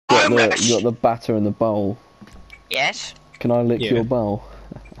the batter and the bowl. Yes. Can I lick your bowl?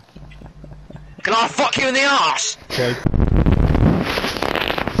 Can I fuck you in the arse?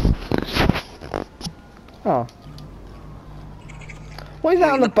 Oh. What is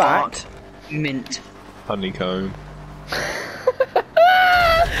that on the back? Mint. Honeycomb.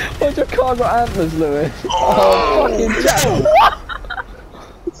 Why's your car got antlers, Lewis? Oh, fucking Jack!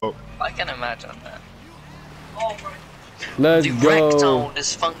 I can imagine that. Let's the go. Erectile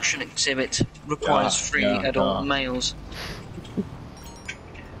dysfunction exhibit requires free adult males.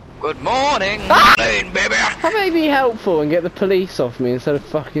 Good morning, baby. How may it be helpful and get the police off me instead of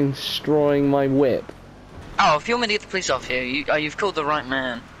fucking destroying my whip? Oh, if you want me to get the police off you, you've called the right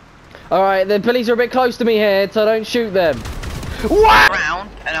man. Alright, the police are a bit close to me here, so don't shoot them. What? Brown,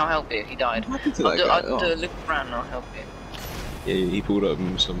 and I'll help you. He died. What happened to that guy? I'll do a look around and I'll help you. Yeah, he pulled up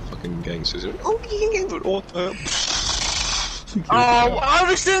some fucking gangsters. Oh, you can get auto. Oh, I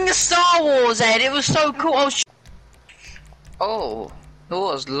was doing a Star Wars, Ed. It was so cool. Oh, it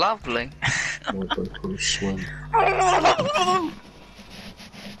was lovely.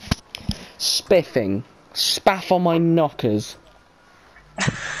 Spiffing. Spaff on my knockers.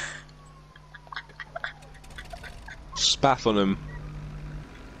 Spaff on him.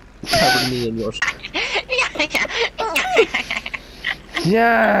 Cover me in your.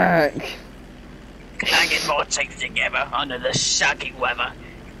 Jack! I get more things together under the sucky weather.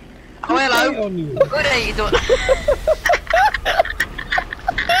 Oh, hello. Good day, you doing?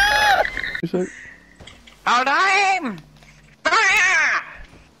 Hold on! Fire!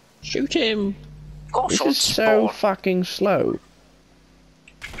 Shoot him! This is so fucking slow.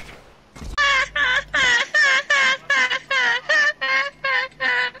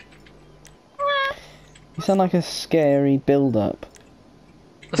 You sound like a scary build-up.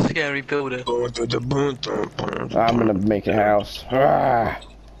 A scary builder. I'm gonna make a house. Ah.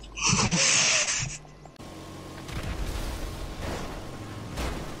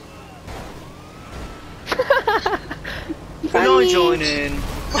 Can I join in?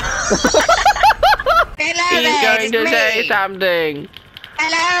 Hello He's there, going to say something.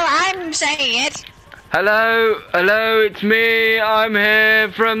 Hello, I'm saying it. Hello, it's me. I'm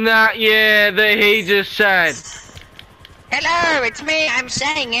here from that year that he just said. Hello, it's me, I'm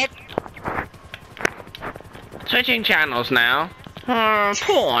saying it. Switching channels now.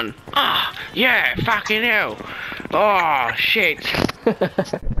 Porn. Ah, yeah, fucking hell. Oh, shit.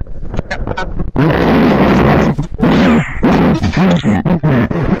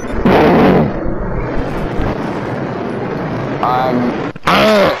 I'm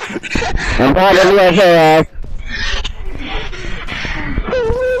part of your hair.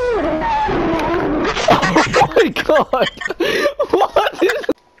 Oh my god! What is...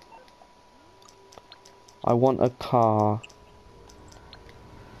 I want a car.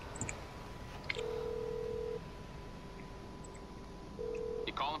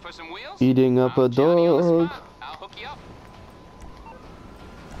 You calling for some wheels? Eating up a dog. I'll hook you up.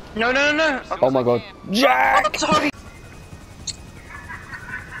 No. Oh my god. Jack! I'm sorry.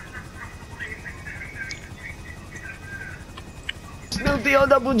 Snoopy on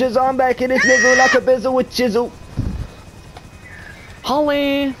double jizzle, I'm back in this nigga like a bizzle with chisel.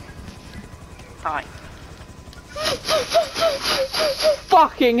 Holly! Hi.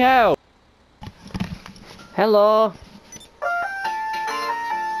 Fucking hell! Hello?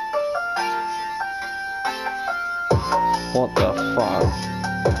 What the fuck?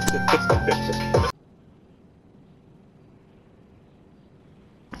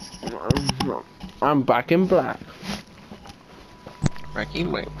 I'm back in black.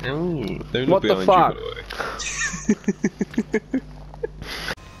 What the fuck?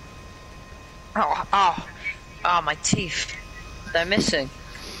 Oh, my teeth. They're missing.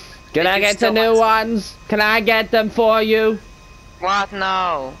 Can I get the new ones? Can I get them for you? What?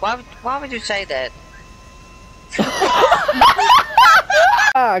 No. Why would you say that?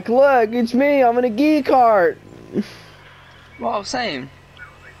 Look, it's me. I'm in a gear cart. Well, same.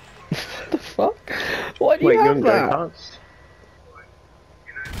 What the fuck? Why do you have that?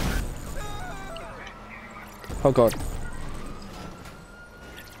 Oh god.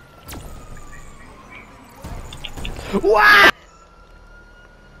 Wow!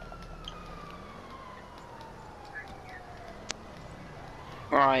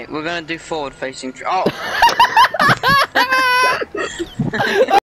 Alright, we're gonna do forward facing. Oh!